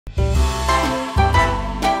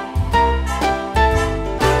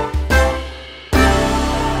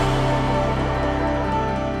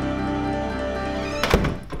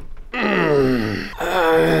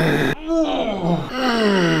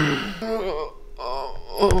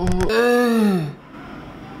I'm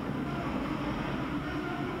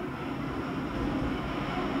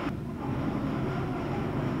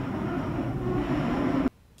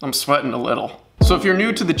sweating a little. So if you're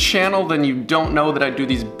new to the channel, then you don't know that I do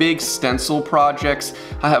these big stencil projects.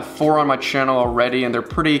 I have 4 on my channel already, and they're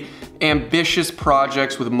pretty ambitious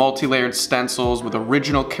projects with multi-layered stencils, with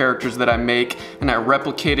original characters that I make, and I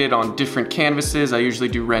replicate it on different canvases. I usually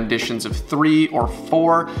do renditions of 3 or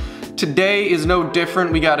 4. Today is no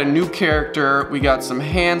different. We got a new character. We got some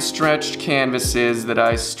hand-stretched canvases that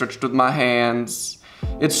I stretched with my hands.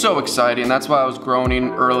 It's so exciting. That's why I was groaning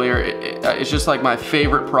earlier. It's just like my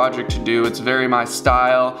favorite project to do. It's very my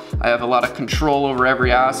style. I have a lot of control over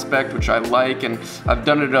every aspect, which I like, and I've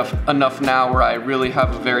done it enough now where I really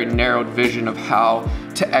have a very narrowed vision of how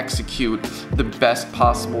to execute the best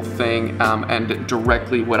possible thing and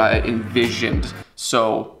directly what I envisioned.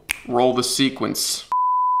 So roll the sequence.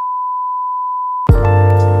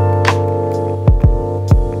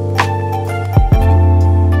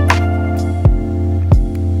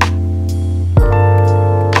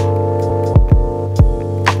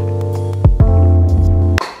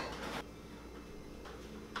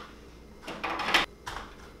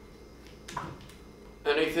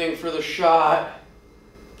 Anything for the shot.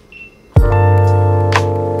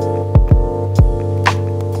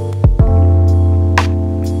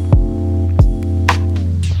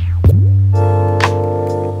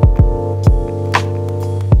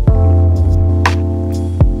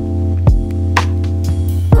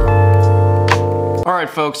 Alright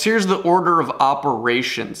folks, here's the order of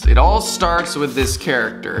operations. It all starts with this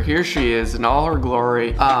character. Here she is in all her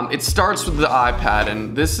glory. It starts with the iPad,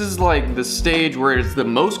 and this is like the stage where it's the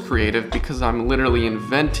most creative because I'm literally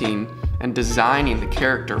inventing and designing the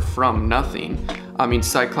character from nothing. I mean,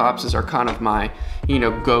 Cyclops are kind of my,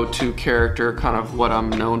 go-to character, kind of what I'm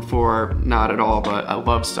known for. Not at all, but I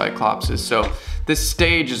love Cyclops. So this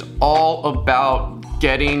stage is all about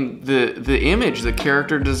getting the image, the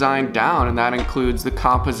character design down, and that includes the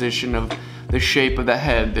composition of the shape of the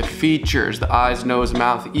head, the features, the eyes, nose,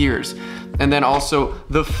 mouth, ears, and then also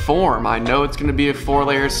the form. I know it's gonna be a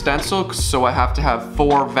 4-layer stencil, so I have to have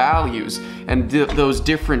 4 values, and those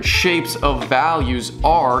different shapes of values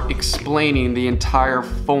are explaining the entire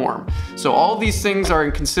form. So all these things are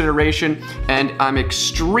in consideration, and I'm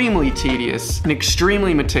extremely tedious and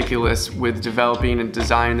extremely meticulous with developing and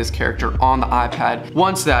designing this character on the iPad.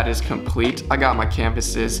 Once that is complete, I got my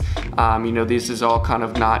canvases. This is all kind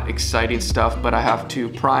of not exciting stuff, but I have to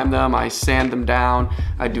prime them, I sand them down,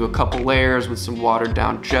 I do a couple layers with some watered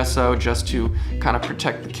down gesso just to kind of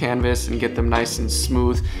protect the canvas and get them nice and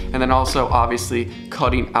smooth. And then also obviously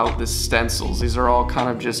cutting out the stencils. These are all kind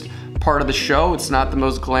of just part of the show. It's not the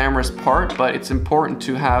most glamorous part, but it's important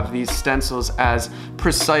to have these stencils as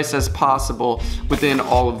precise as possible within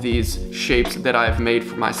all of these shapes that I've made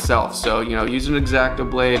for myself. So, use an X-Acto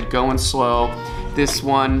blade, going slow.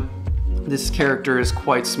 This character is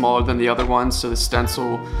quite smaller than the other ones, so the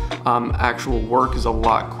stencil actual work is a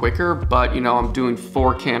lot quicker, but I'm doing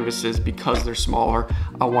 4 canvases because they're smaller.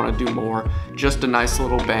 I want to do more. Just a nice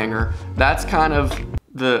little banger. That's kind of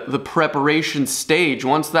the preparation stage.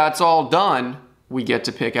 Once that's all done, we get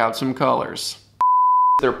to pick out some colors.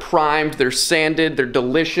 They're primed, they're sanded, they're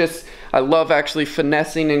delicious. I love actually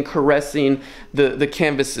finessing and caressing the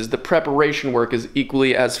canvases. The preparation work is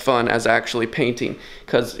equally as fun as actually painting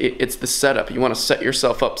because it's the setup. You want to set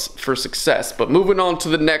yourself up for success. But moving on to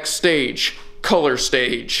the next stage, color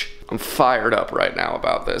stage. I'm fired up right now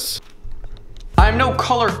about this. I'm no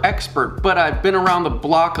color expert, but I've been around the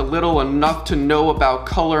block a little enough to know about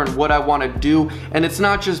color and what I want to do. And it's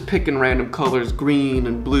not just picking random colors, green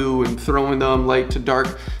and blue, and throwing them light to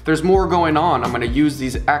dark. There's more going on. I'm going to use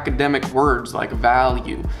these academic words like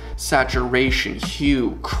value, saturation,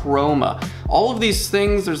 hue, chroma. All of these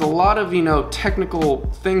things, there's a lot of, technical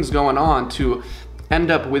things going on to end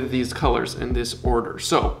up with these colors in this order.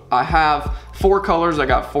 So I have 4 colors. I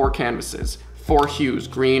got 4 canvases. 4 hues,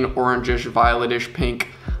 green, orangish, violetish, pink,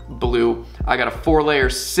 blue. I got a 4-layer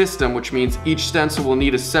system, which means each stencil will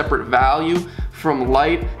need a separate value from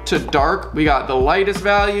light to dark. We got the lightest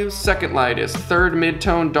value, second lightest, third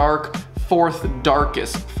mid-tone dark, fourth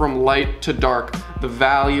darkest from light to dark. The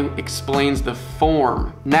value explains the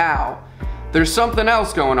form. Now, there's something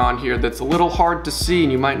else going on here that's a little hard to see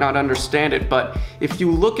and you might not understand it, but if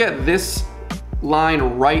you look at this line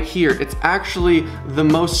right here, it's actually the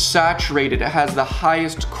most saturated. It has the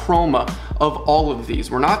highest chroma of all of these.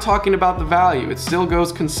 We're not talking about the value. It still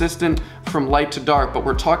goes consistent from light to dark, but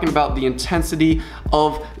we're talking about the intensity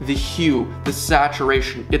of the hue, the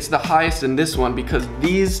saturation. It's the highest in this one because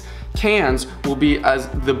these cans will be as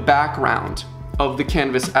the background of the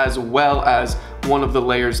canvas as well as one of the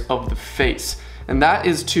layers of the face. And that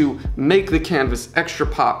is to make the canvas extra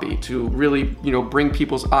poppy, to really, you know, bring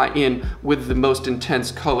people's eye in with the most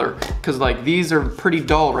intense color. Because like these are pretty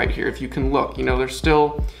dull right here, if you can look, you know, they're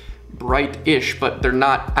still bright-ish, but they're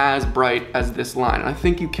not as bright as this line. And I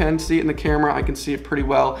think you can see it in the camera. I can see it pretty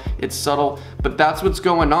well. It's subtle, but that's what's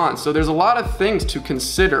going on. So there's a lot of things to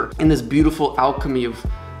consider in this beautiful alchemy of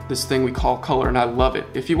this thing we call color, and I love it.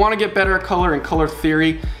 If you want to get better at color and color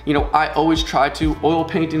theory, you know, I always try to. Oil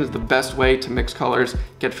painting is the best way to mix colors,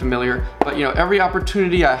 get familiar. But you know, every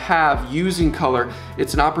opportunity I have using color,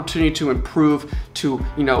 it's an opportunity to improve, to,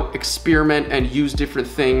 you know, experiment and use different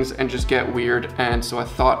things and just get weird. And so I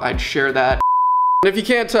thought I'd share that. And if you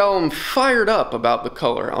can't tell, I'm fired up about the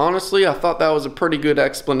color. Honestly, I thought that was a pretty good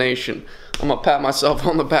explanation. I'm gonna pat myself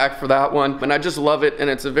on the back for that one. And I just love it, and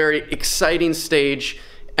it's a very exciting stage.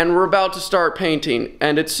 And we're about to start painting,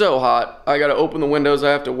 and it's so hot. I gotta open the windows,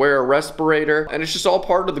 I have to wear a respirator, and it's just all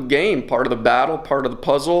part of the game, part of the battle, part of the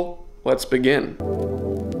puzzle. Let's begin.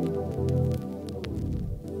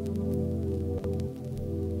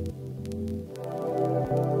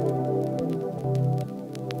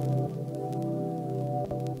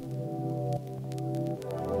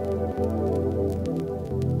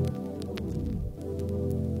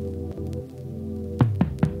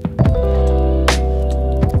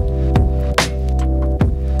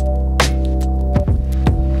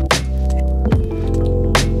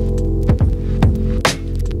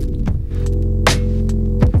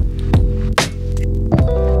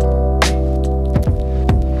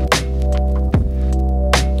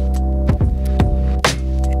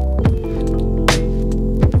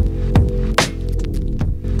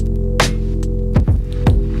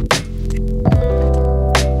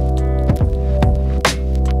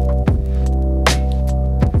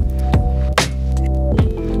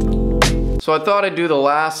 So I thought I'd do the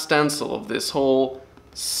last stencil of this whole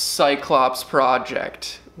Cyclops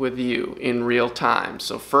project with you in real time.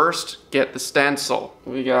 So first, get the stencil.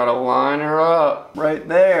 We gotta line her up right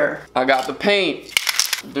there. I got the paint.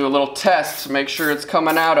 Do a little test to make sure it's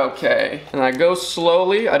coming out okay. And I go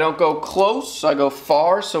slowly, I don't go close, I go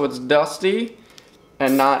far so it's dusty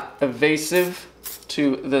and not evasive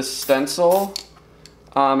to the stencil.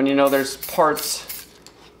 And you know, there's parts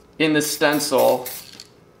in the stencil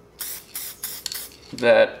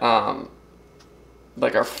that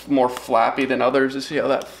like are more flappy than others. You see how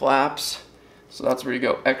that flaps? So that's where you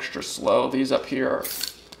go extra slow. These up here are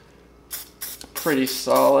pretty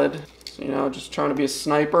solid. So, you know, just trying to be a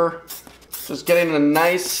sniper. Just getting a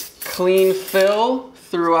nice clean fill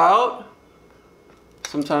throughout.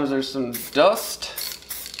 Sometimes there's some dust.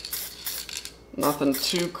 Nothing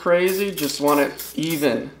too crazy, just want it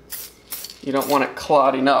even. You don't want it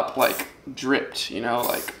clotting up like dripped, you know,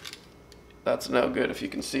 like that's no good if you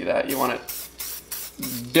can see that. You want it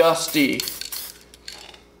dusty.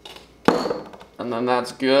 And then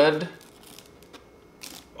that's good.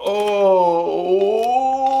 Oh!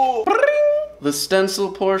 The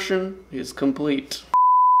stencil portion is complete.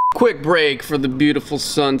 Quick break for the beautiful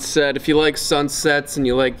sunset. If you like sunsets and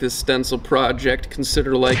you like this stencil project,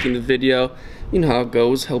 consider liking the video. You know how it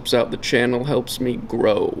goes, helps out the channel, helps me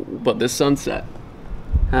grow. But the sunset,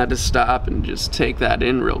 had to stop and just take that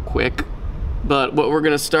in real quick. But what we're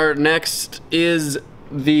gonna start next is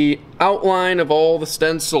the outline of all the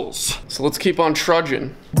stencils. So let's keep on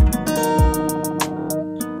trudging.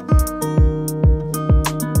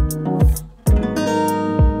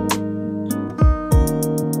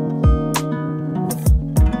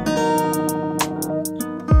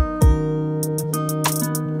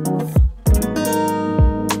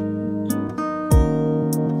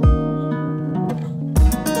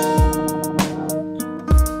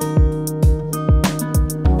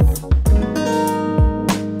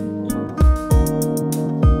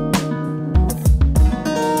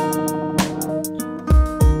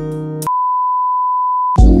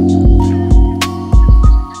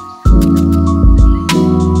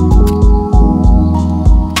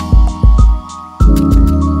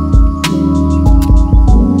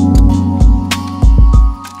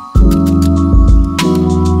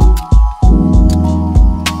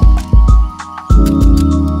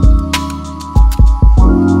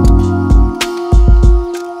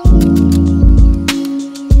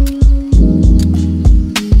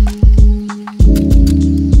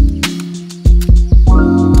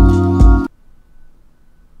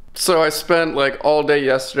 So I spent like all day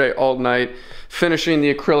yesterday, all night, finishing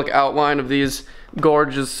the acrylic outline of these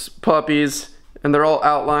gorgeous puppies. And they're all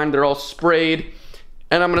outlined, they're all sprayed.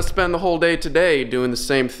 And I'm gonna spend the whole day today doing the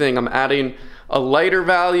same thing. I'm adding a lighter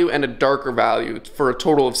value and a darker value for a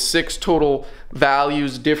total of 6 total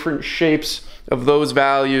values, different shapes of those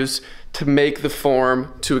values to make the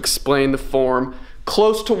form, to explain the form.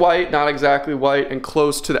 Close to white, not exactly white, and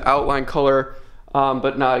close to the outline color,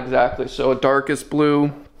 but not exactly. So a darkest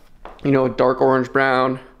blue, you know, a dark orange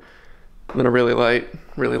brown, and then a really light,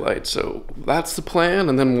 really light. So that's the plan,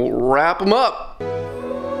 and then we'll wrap them up.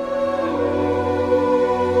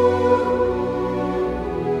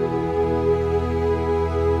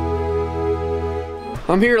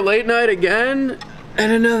 I'm here late night again,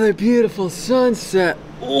 and another beautiful sunset.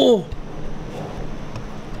 Oh,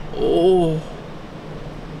 oh.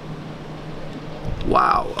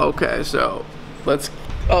 Wow, okay, so let's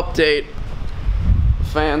update.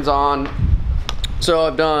 Fans on. So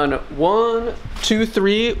I've done 1, 2,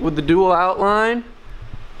 3 with the dual outline.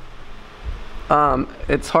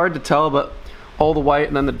 It's hard to tell, but all the white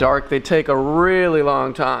and then the dark, they take a really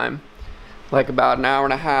long time. Like about an hour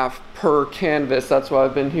and a half per canvas. That's why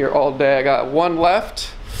I've been here all day. I got 1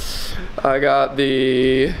 left. I got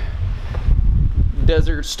the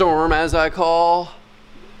Desert Storm, as I call.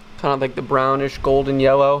 Kind of like the brownish golden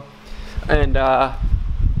yellow. And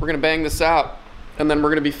we're gonna bang this out, and then we're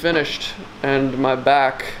gonna be finished. And my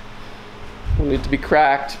back will need to be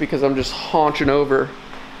cracked because I'm just haunching over.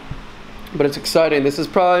 But it's exciting. This is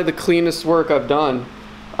probably the cleanest work I've done.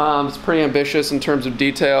 It's pretty ambitious in terms of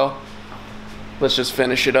detail. Let's just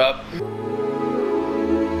finish it up.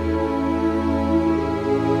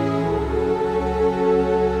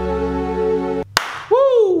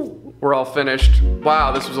 Woo! We're all finished.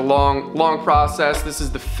 Wow, this was a long process. This is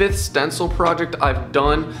the 5th stencil project I've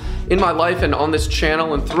done in my life and on this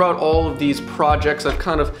channel, and throughout all of these projects, I've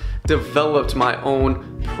kind of developed my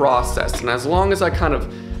own process. And as long as I kind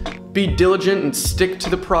of be diligent and stick to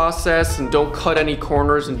the process and don't cut any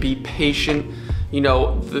corners and be patient, you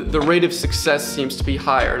know, the rate of success seems to be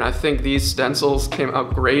higher. And I think these stencils came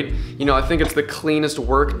out great. You know, I think it's the cleanest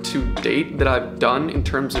work to date that I've done in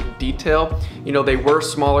terms of detail. You know, they were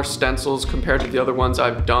smaller stencils compared to the other ones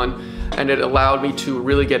I've done, and it allowed me to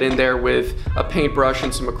really get in there with a paintbrush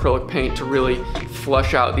and some acrylic paint to really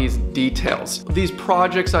flush out these details. These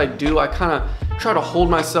projects I do, I kind of try to hold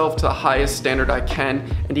myself to the highest standard I can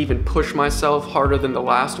and even push myself harder than the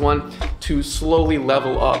last one to slowly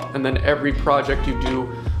level up. And then every project you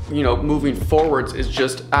do, you know, moving forwards is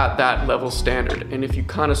just at that level standard. And if you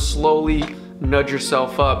kind of slowly nudge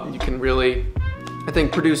yourself up, you can really, I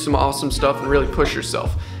think, produce some awesome stuff and really push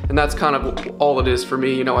yourself. And that's kind of all it is for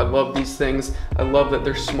me. You know, I love these things. I love that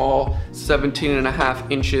they're small,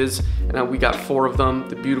 17.5 inches, and we got 4 of them,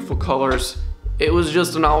 the beautiful colors. It was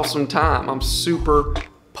just an awesome time. I'm super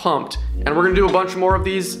pumped. And we're gonna do a bunch more of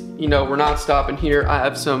these. You know, we're not stopping here. I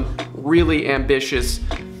have some really ambitious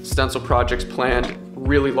stencil projects planned,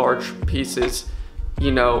 really large pieces. You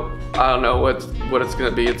know, I don't know what it's gonna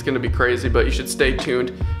be. It's gonna be crazy, but you should stay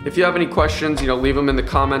tuned. If you have any questions, you know, leave them in the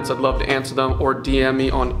comments. I'd love to answer them, or DM me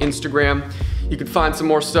on Instagram. You can find some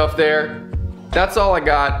more stuff there. That's all I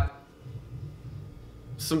got.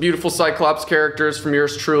 Some beautiful Cyclops characters from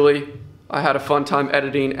yours truly. I had a fun time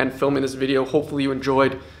editing and filming this video. Hopefully you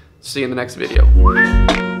enjoyed. See you in the next video.